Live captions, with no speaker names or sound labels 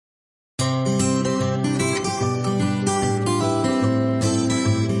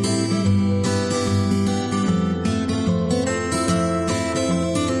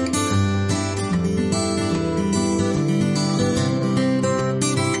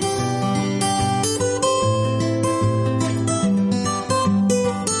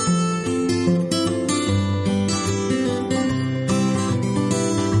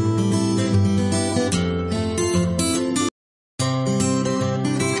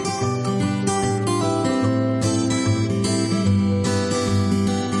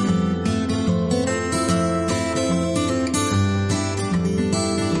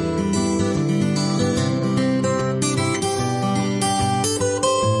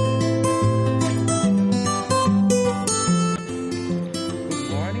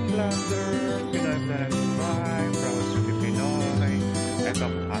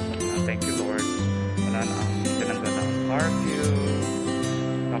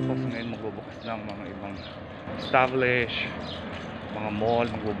Tapos ngayon magbubukas ng mga ibang establish, mga mall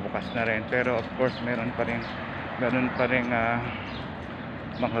magbubukas na rin, pero of course meron pa rin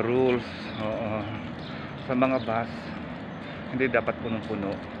mga rules. Sa mga bus hindi dapat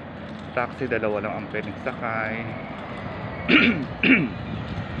punong-puno, taxi dalawa lang ang pwedeng sakay.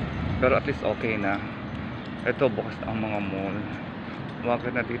 Pero at least okay na. Ito bukas na ang mga mall. Umaga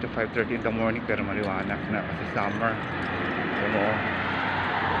na dito 5:30 in the morning, pero maliwanag na kasi summer.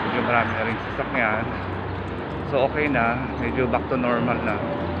 Medyo marami na rin sasakyan. So okay na, medyo back to normal na.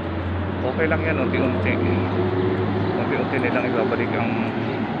 Okay lang yan, unti-unti nilang ibabalik ang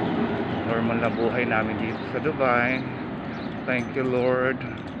normal na buhay namin dito sa Dubai. Thank you Lord.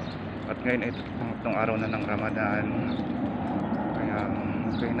 At ngayon ay pangatlong araw na ng Ramadan, kaya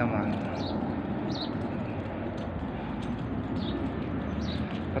okay naman.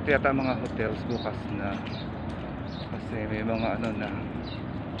 Pati yata mga hotels bukas na, kasi may mga ano na,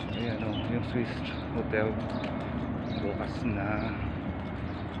 ayan o, yung Swiss hotel bukas na.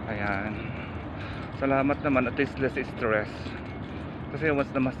 Ayan, salamat naman, at least less stress. Kasi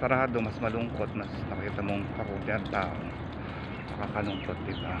once na masarado, mas malungkot, mas nakita mong kakunti ang tao, nakakalungkot,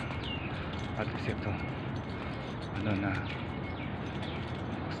 diba? At least ito ano na,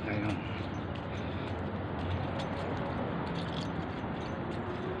 bukas na yung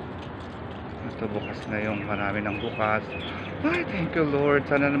ito, bukas na yung marami ng bukas. Ay, thank you Lord,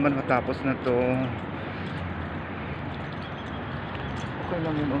 sana naman matapos na to. Okay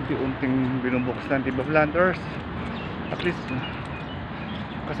lang yun, unti-unting binubuksan, diba Flanders? At least,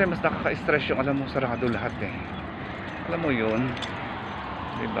 kasi mas nakaka-stress yung alam mo sarado lahat eh. Alam mo yun,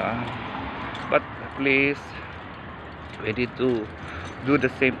 diba? But please, we need to do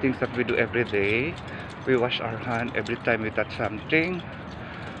the same things that we do every day. We wash our hand every time we touch something.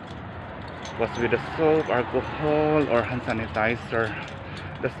 Wash with the soap, alcohol, or hand sanitizer.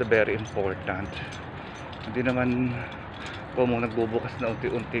 That's the very important. Hindi naman po mong nagbubukas na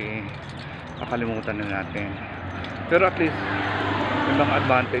unti-unti, makalimutan na natin. Pero at least may mga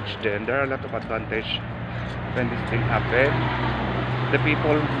advantage din. There are a lot of advantage when this thing happen. The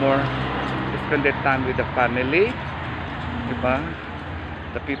people more spend their time with the family, diba?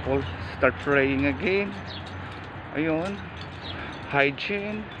 The people start praying again. Ayun,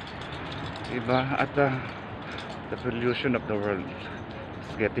 hygiene, diba? At the pollution of the world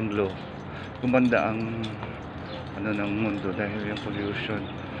is getting low. Gumanda ang ano ng mundo dahil yung pollution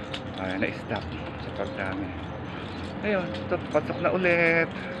ay na-stop sa pagdami. Ayun, ito, pasok na ulit.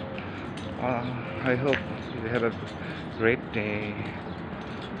 I hope you have a great day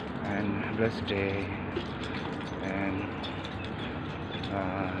and blessed day and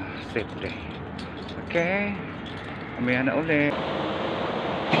safe day. Okay, umaya na ulit.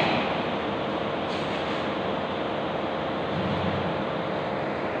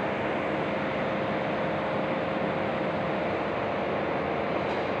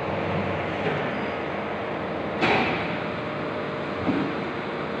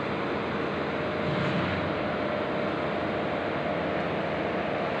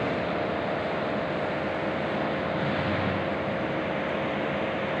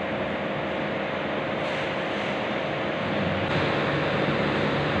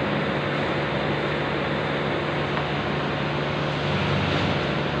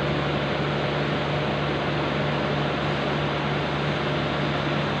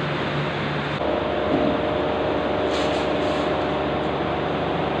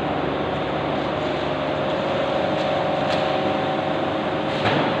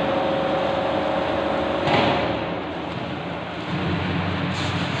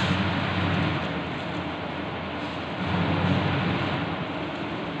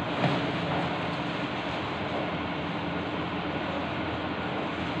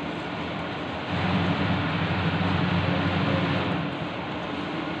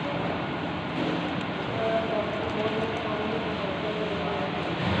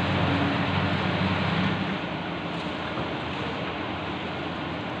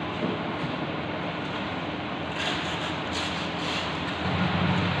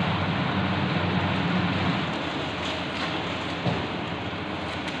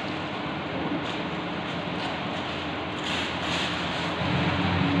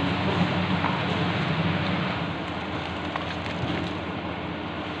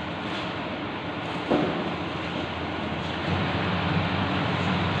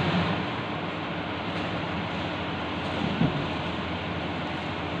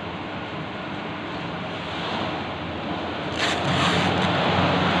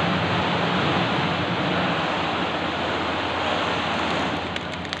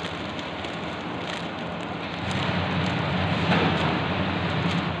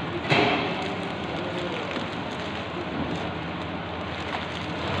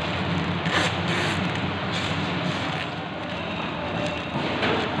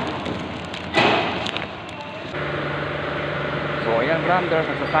 vloggers,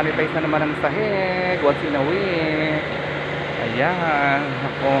 nagsasanitize na naman ang sahig once in a week. Ayan,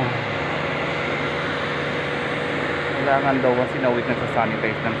 ako. Kailangan daw once in a week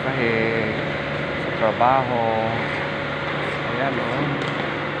nagsasanitize ng sahig sa trabaho. Ayan o.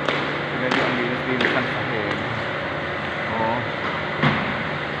 Ayan yung linis-linis ng sahig. O.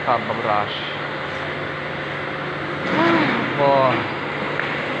 Brush. O.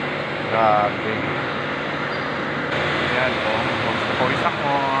 Grabe. Ayan o. Pawis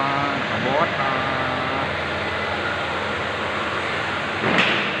ako. Kabota.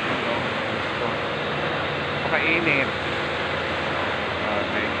 Pakainit.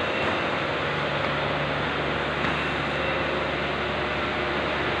 Okay.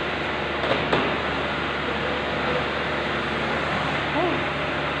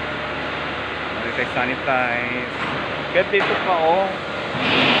 Sanitize. Kaya dito pa oh.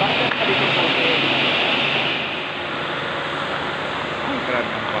 Bakit ka dito po? Ay, grabe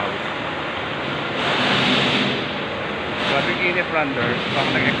ang pawis. Grabe yung init, Randers. Baka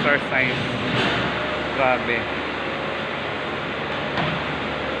nag-exercise. Grabe.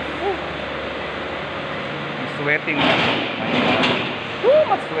 I'm sweating. Oh my God.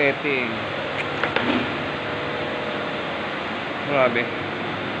 Woo! Mas sweating. Grabe.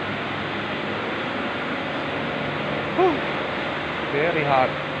 Very hot.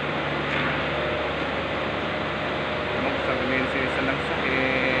 Magsagalinsilisan ng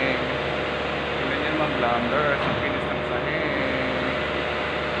sahig. Tignan yan mga vloggers. Ang pinis ng sahig.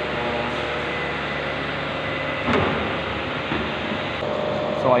 Oh.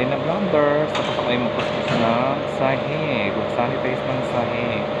 So ayun na vloggers. Tapos ako ay magpastos ng sahig. Mag-sanitize ng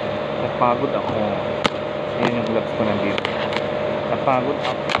sahig. Napagod ako. Ayan yung gloves ko nandito. Napagod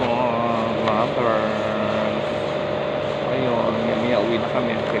ako vloggers. Ayun, yami uwi na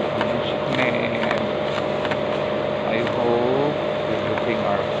kami. Kailangan ng shipment. I hope everything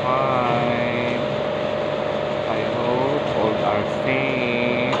are fine. I hope all are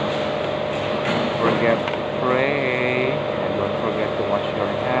safe. Don't forget to pray. And don't forget to wash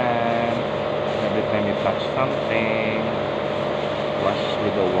your hands. Every time you touch something, wash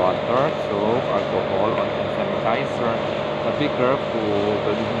with the water, soap, alcohol, or sanitizer. But be careful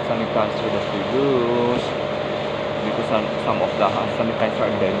with the sanitizer that we use. Because some of the sanitizer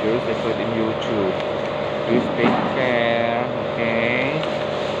are dangerous. I saw it in YouTube. Please take care. Okay.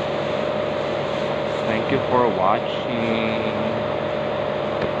 Thank you for watching.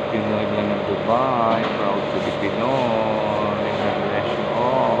 Pinoy Blonde Dubai. Proud to be Pinoy. God bless you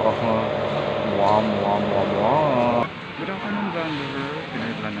all. Wam wam wam wam. Good afternoon, Blonders.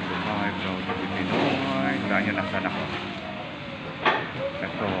 Pinoy Blonde Dubai. Proud to be Pinoy. Dahil yun nasan ako.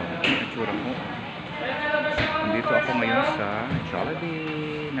 Ito, itsura ko. Nandito ako ngayon sa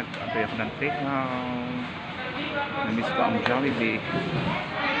Jollibee. Nag-antay ako ng take-out. Namiss ko ang Jollibee.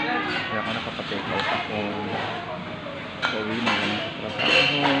 Kaya ako nakapag-take-out ako. Uwi na lang sa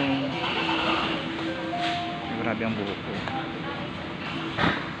trabaho. Grabe ang buhok ko.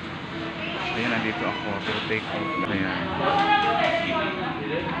 Ayan, nandito ako. Pero take-out na. Ayan.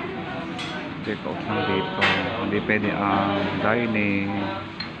 Take-out lang dito. Hindi pwede ang dining.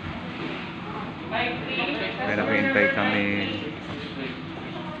 Kaya nakahintay kami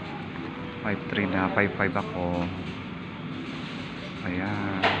 5-3 na 5-5 ako.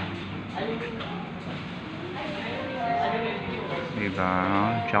 Ayan, diba?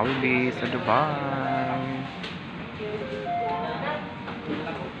 Jollibee sa Dubai.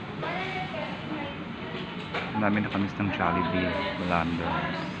 Namin nakamiss ng Jollibee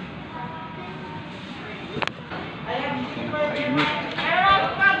Blanders. Nakainit.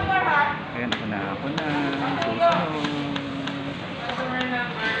 Ayan, ako na susunod.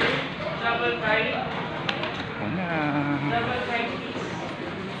 Ako na.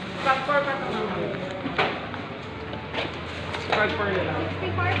 Spag-4 pa ito naman. Spag-4 na lang.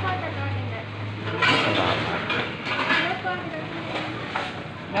 Salamat. Salamat.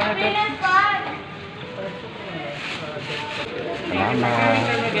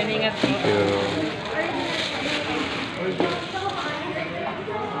 Thank you.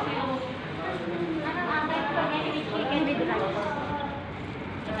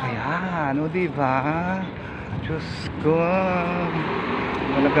 Ayan, o diba? Diyos ko.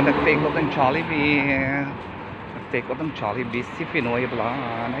 Talaga nag-take out ng Jollibee. Nag-take out ng Jollibee si Pinoy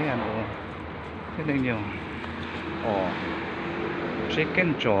Blonde. Ayan o. Tignan nyo. O.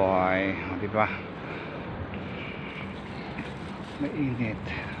 Chicken Joy. O diba? Mainit.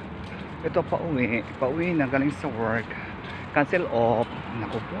 Ito pauwi. Pauwi na galing sa work. Cancel off.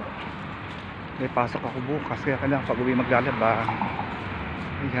 Naku po. May pasok ako bukas. Kaya kailangan pag-uwi maglalaba.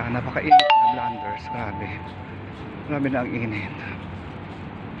 Ayan, napakainit na Blanders. Grabe. Grabe na ang init.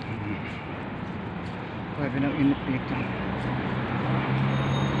 Grabe ng init dito.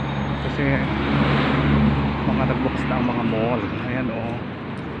 Kasi mga nagbukas na ang mga mall. Ayan oh.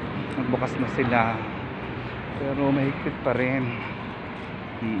 Nagbukas na sila. Pero mahigpit pa rin.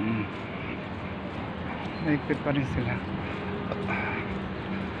 Mahigpit pa rin sila.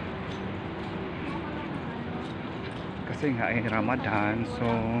 Kasi nga ay Ramadan, so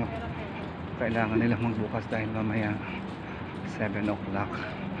kailangan nila magbukas dahil mamaya 7 o'clock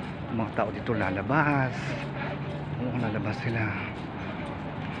mga tao dito lalabas. Lalabas sila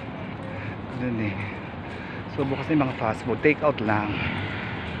dun eh. So bukas na yung mga fast food, take out lang.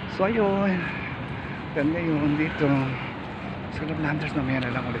 So ayun, yan ngayon dito. So Love Landers, mamaya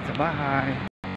na lang ulit sa bahay.